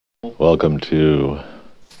Welcome to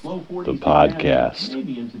the podcast,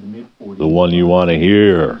 the one you want to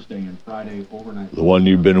hear, the one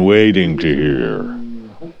you've been waiting to hear,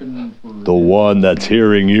 the one that's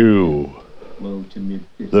hearing you,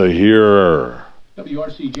 the hearer,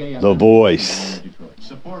 the voice.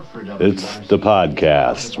 It's the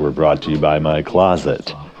podcast. We're brought to you by my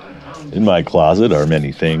closet. In my closet are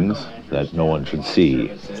many things that no one should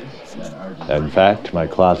see. In fact, my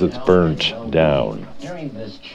closet's burnt down.